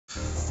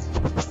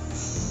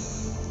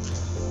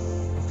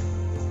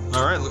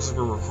looks like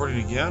we're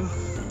recording again.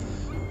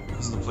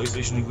 This is the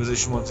PlayStation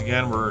Inquisition once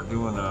again. We're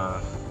doing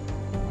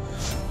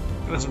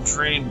some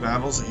training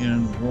battles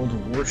in World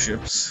of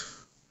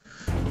Warships.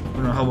 I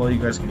don't know how well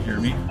you guys can hear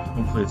me.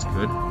 Hopefully it's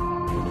good.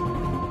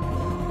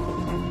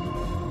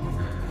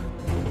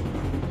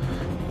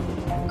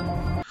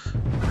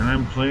 And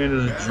I'm playing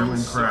as a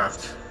German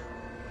craft.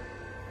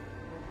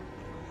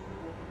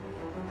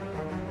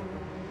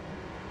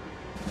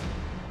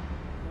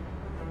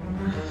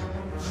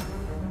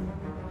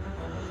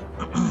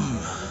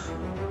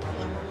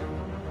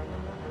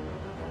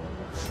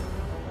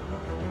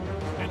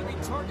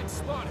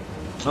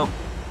 Oh,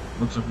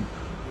 looks like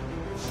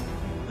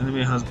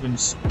enemy has been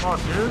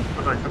spotted,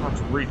 but I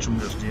cannot reach him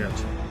just yet.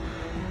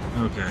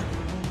 Okay,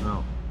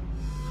 no.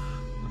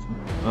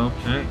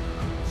 Okay.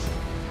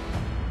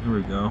 Here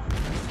we go.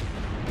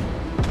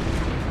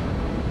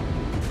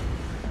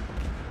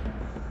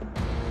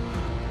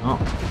 Oh,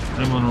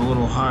 I'm on a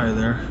little high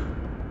there.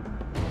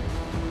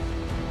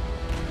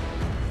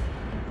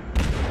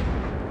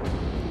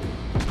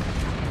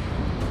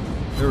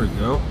 There we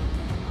go.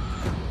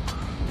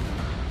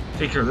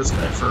 Take care of this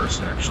guy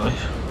first, actually.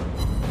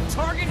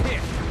 Target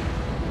hit.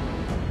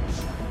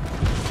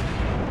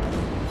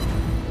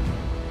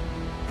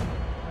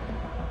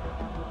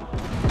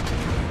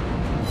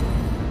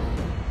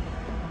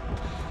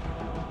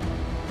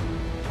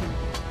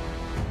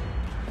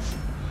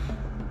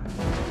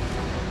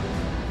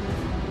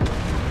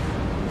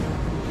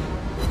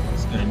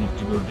 This guy needs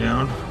to go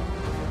down.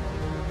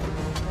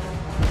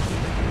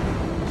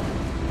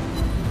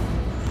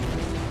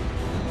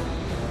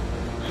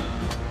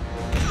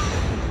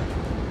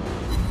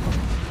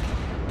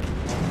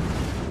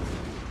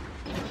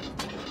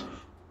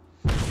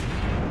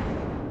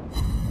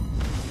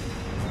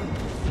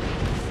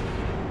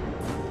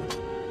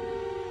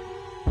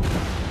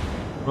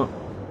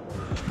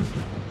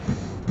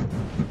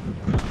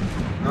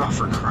 Oh,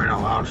 for crying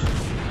out loud. I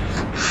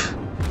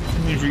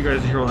mean for you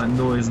guys to hear all that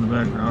noise in the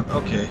background.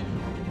 Okay.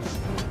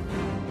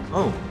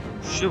 Oh,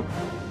 shoot.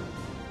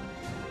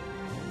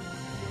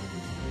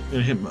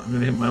 I'm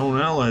gonna hit my own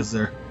allies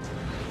there.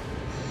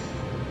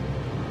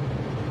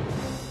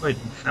 Wait,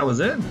 that was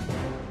it?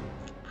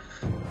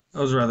 That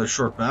was a rather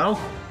short battle.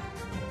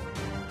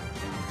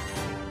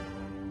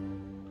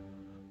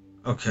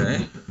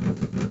 Okay.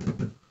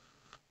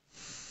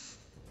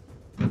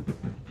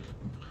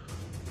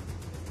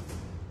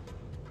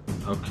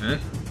 Okay.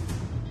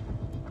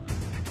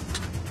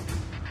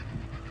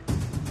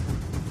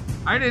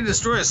 I didn't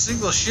destroy a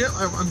single ship.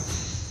 I'm...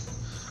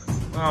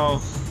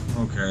 Oh,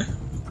 okay.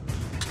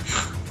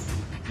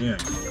 Yeah.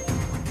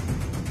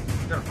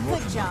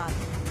 Good job.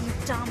 You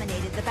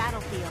dominated the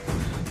battlefield.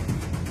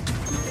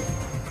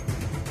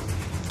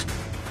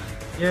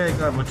 Yeah, I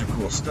got a bunch of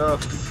cool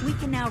stuff. We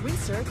can now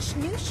research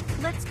new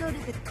Let's go to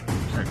the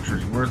Tech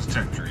tree. Where's the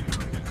tech tree?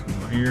 Okay, so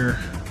go here.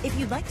 If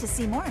you'd like to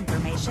see more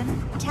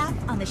information, tap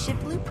on the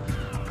ship loop.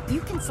 You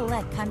can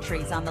select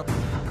countries on the...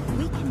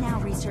 We can now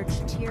research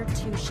Tier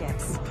 2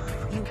 ships.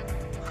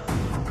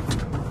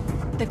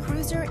 The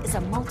cruiser is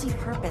a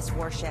multi-purpose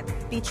warship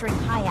featuring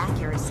high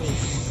accuracy.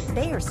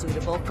 They are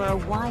suitable for a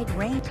wide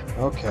range.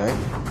 Okay.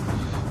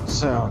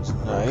 Sounds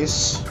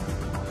nice.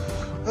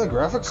 The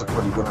graphics look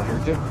pretty good on here,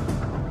 too.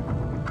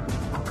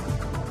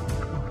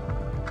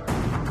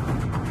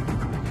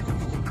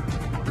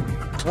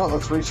 Well,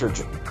 let's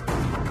research it.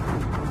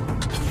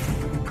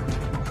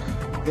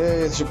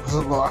 Yay, the ship was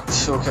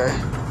unlocked. Okay.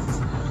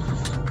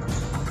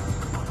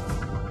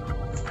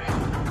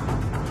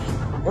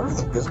 I wonder if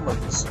the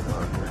Bismarck is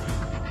somewhere here.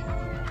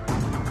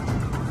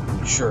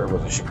 I'm sure it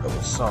was a ship that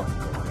was sunk.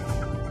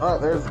 Oh,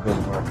 there's the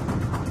Bismarck.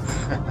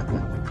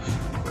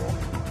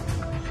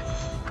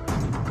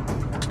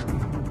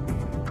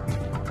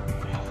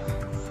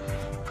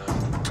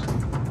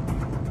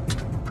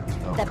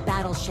 The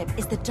battleship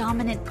is the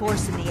dominant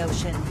force in the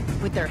ocean.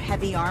 With their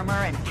heavy armor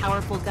and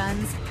powerful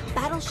guns,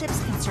 battleships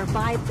can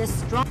survive this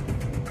strong...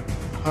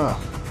 Huh.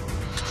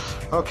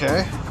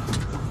 Okay.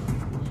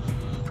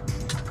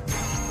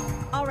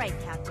 All right,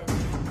 Captain.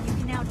 You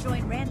can now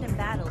join random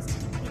battles to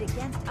compete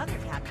against other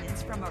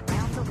captains from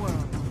around the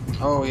world.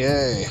 Oh,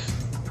 yay.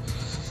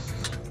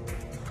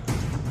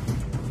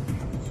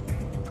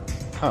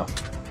 Huh.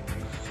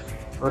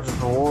 Purchase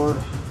reward.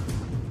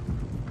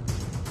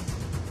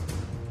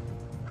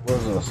 What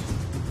is this?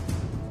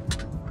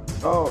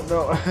 Oh,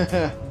 no.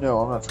 No,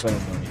 I'm not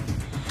spending money.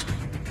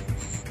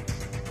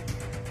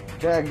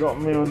 Dad got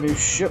me a new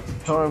ship.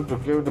 Time to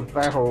go to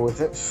battle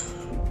with it.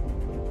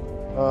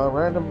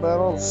 Random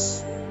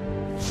battles.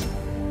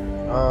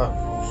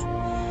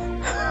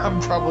 I'm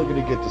probably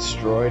gonna get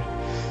destroyed,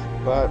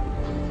 but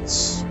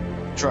let's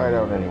try it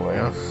out anyway,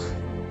 huh?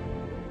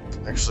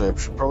 Actually, I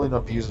should probably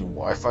not be using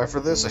Wi-Fi for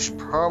this. I should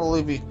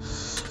probably be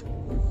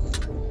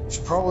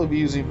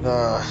using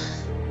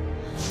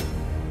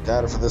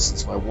data for this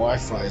since my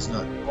Wi-Fi is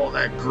not all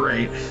that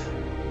great.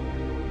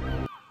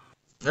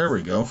 There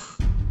we go.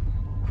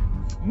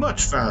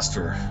 Much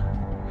faster.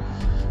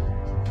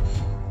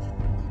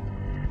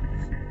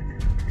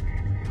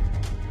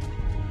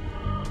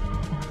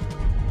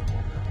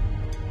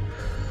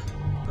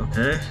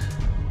 Okay.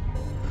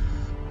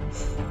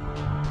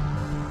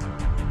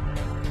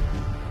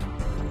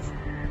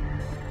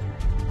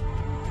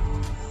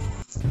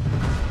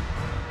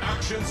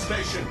 Action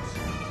stations.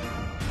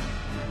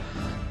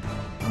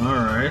 All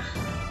right.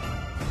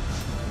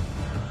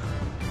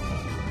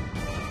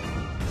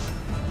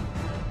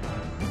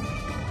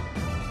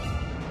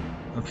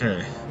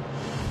 Okay.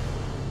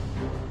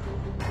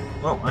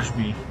 Well, I should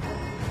be.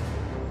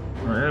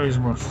 Alright, enemies are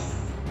more.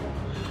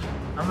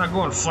 I'm not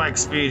going flank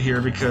speed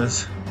here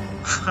because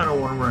I don't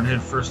want to run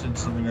head first into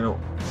something I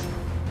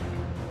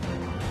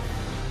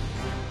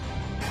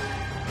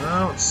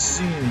don't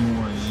see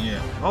anyone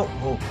yet.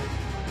 Oh.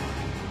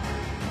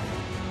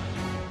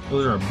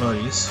 Those are our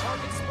buddies.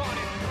 Target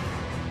spotted.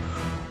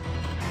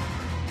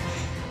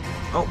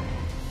 Oh,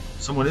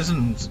 someone's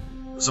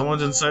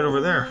inside over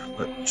there,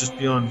 but just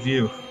beyond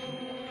view.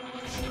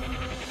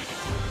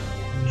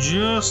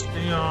 Just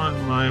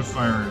beyond my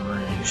firing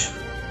range.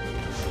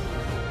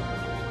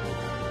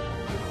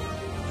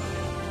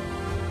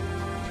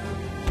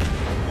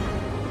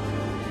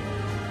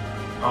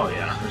 Oh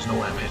yeah, there's no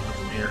way I'm hitting them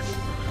from here.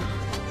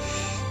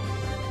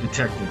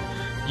 Detected.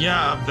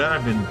 Yeah, I bet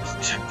I've been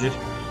detected.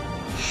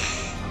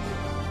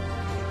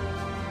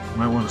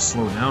 Might want to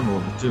slow down a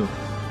little bit too.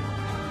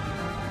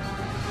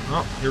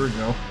 Oh, here we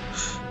go.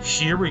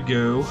 Here we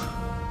go.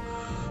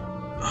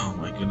 Oh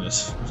my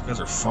goodness, those guys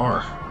are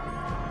far.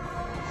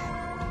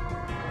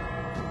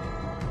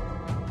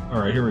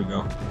 Alright, here we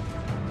go.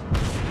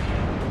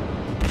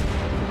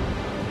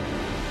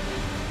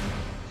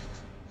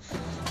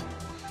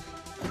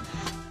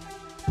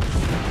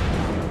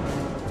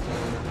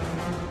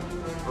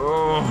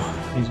 Oh,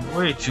 he's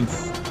way too...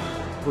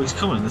 Oh, he's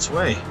coming this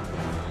way.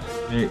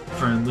 Hey,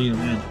 try and lead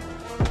him in.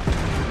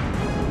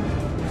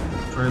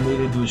 Try and lead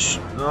into his...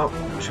 Oh,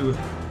 to...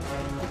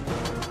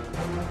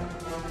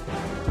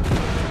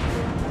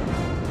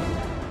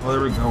 Oh, there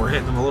we go. We're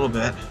hitting him a little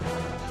bit.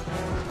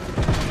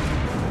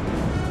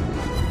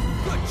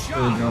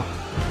 There we go.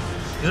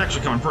 He's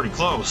actually coming pretty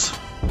close.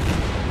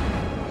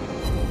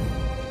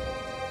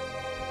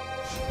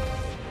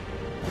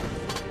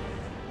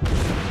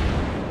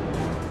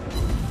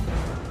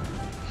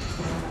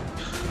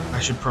 I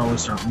should probably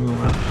start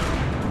moving.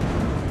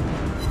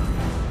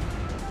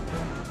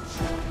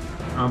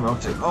 I'm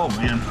about to... Oh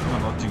man, I'm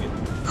about to get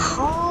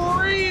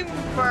creamed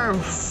by...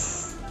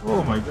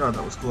 Oh my god,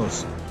 that was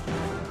close.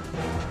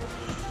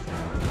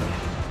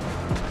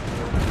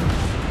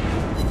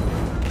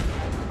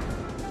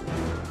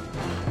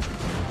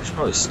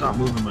 Probably stop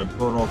moving my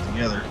boat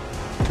altogether.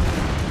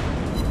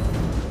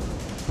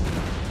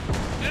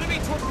 Enemy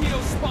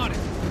torpedo spotted.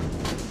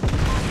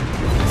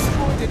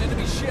 Destroyed an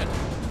enemy ship.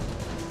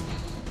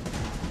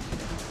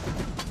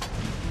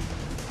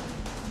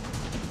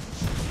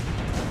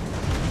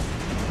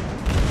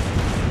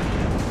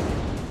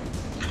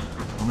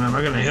 Oh man, am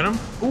I gonna hit him?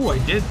 Ooh, I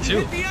did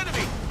too. Hit the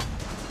enemy.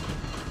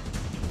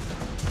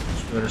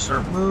 Just better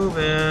start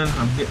moving.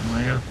 I'm getting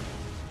my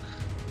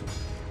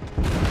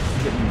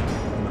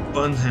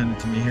buns handed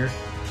to me here.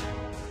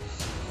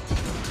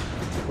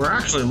 We're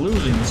actually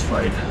losing this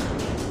fight.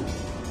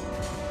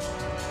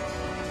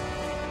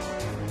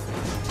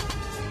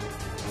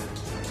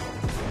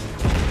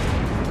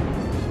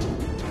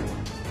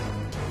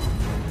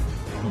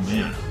 Oh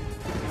man.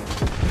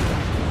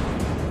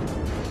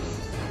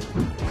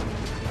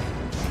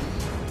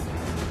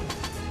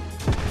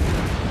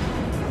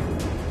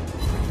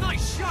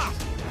 Nice shot.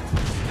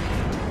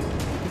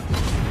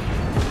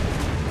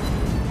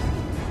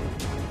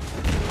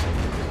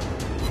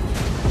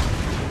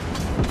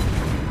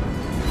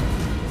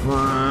 Come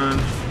on.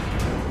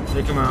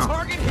 Take him out.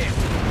 Target hit.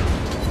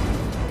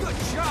 Good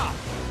job.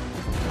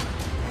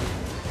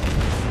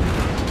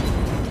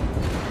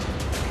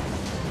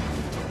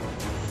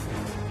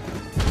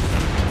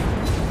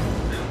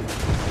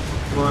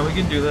 Come on, we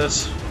can do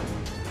this.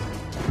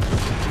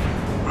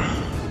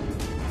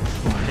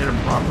 Come on, hit him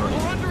properly.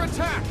 We're under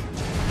attack.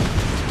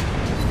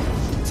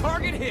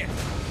 Target hit.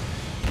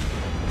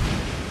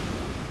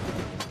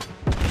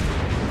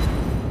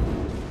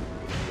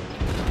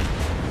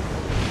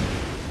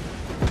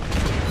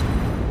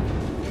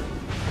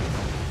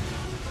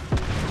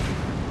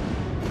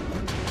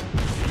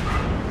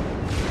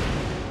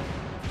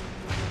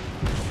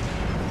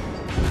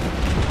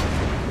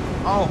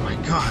 Oh my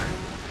god.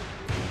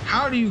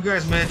 How do you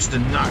guys manage to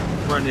not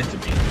run into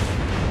me?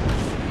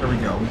 There we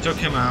go. We took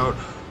him out.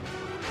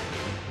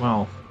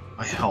 Well,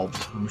 I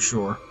helped, I'm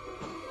sure.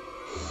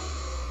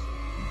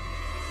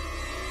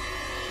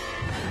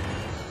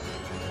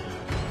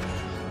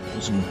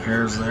 There's some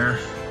repairs there.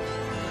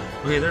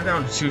 Okay, they're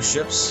down to 2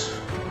 ships.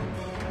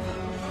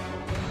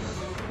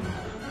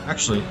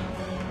 Actually,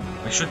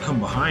 I should come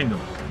behind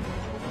them.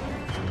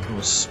 It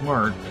was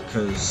smart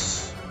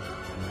because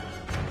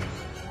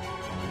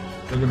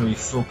they're going to be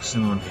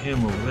focusing on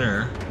him over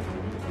there.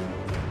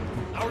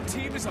 Our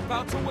team is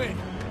about to win.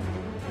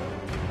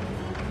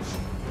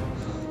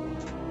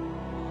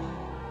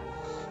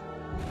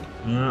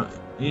 Yeah,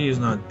 he's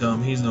not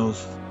dumb. He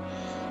knows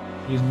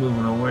he's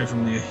moving away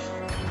from the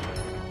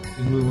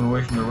He's moving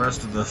away from the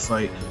rest of the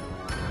fight.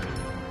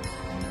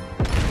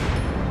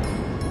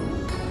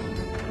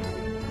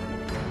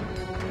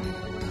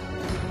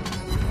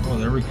 Oh,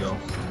 there we go.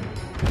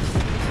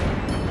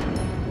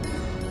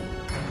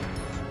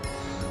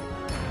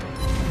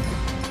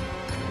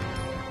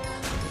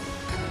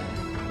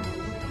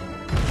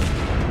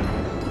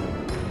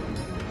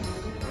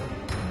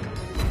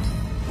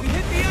 We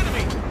hit the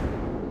enemy!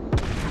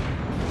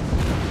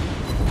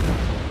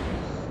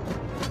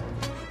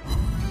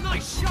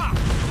 Nice shot!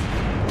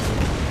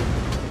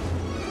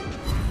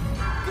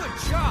 Good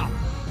job!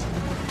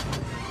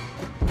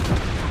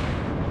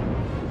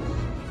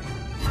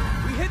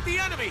 We hit the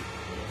enemy!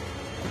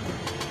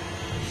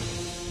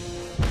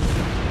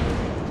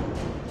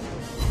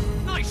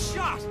 Nice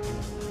shot!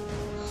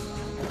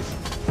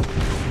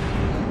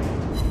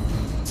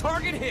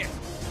 Target hit!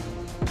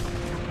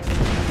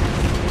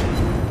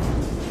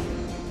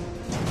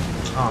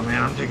 Oh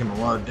man, I'm taking a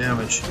lot of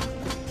damage. Destroyed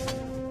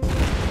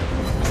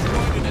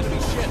an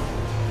enemy ship.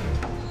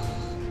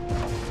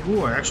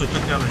 Ooh, I actually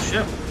took down a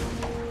ship.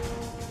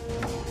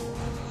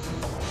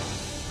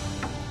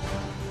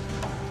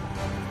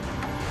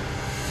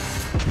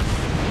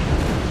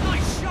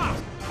 Nice shot!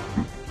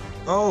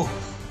 Oh!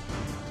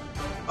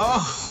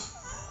 Oh!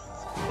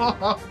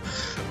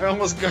 I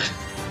almost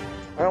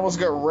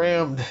got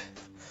rammed.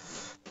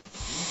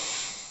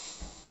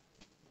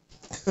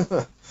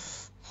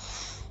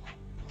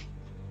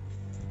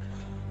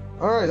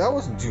 Alright, that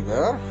wasn't too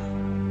bad.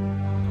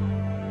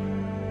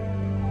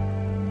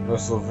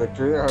 Nice little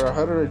victory there.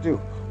 How did I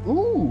do?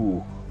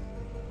 Ooh!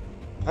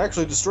 I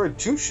actually destroyed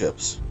 2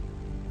 ships.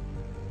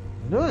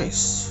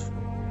 Nice.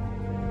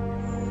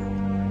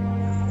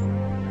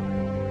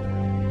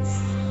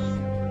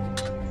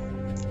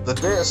 The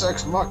Deus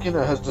Ex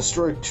Machina has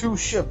destroyed 2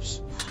 ships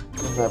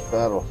in that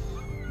battle.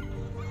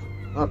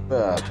 Not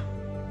bad.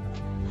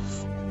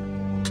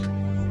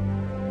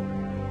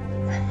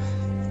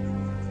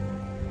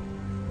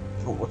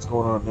 Oh, what's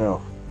going on now?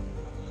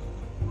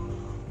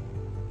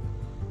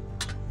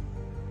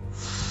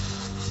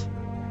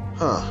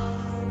 Huh.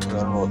 I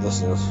don't know what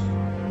this is.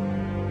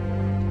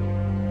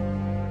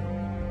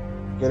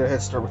 Get a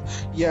head start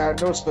with... Yeah,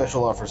 no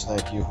special offers,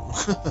 thank you.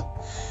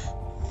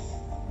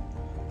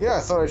 Yeah, I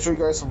thought I'd show you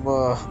guys some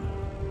more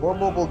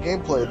mobile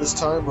gameplay, this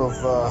time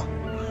of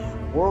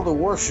World of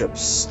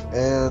Warships.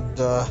 And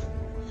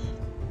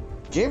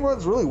game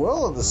runs really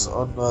well on this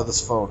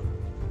phone.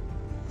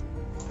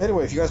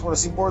 Anyway, if you guys want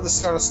to see more of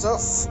this kind of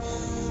stuff,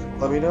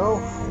 let me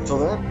know. Until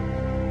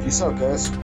then, peace out, guys.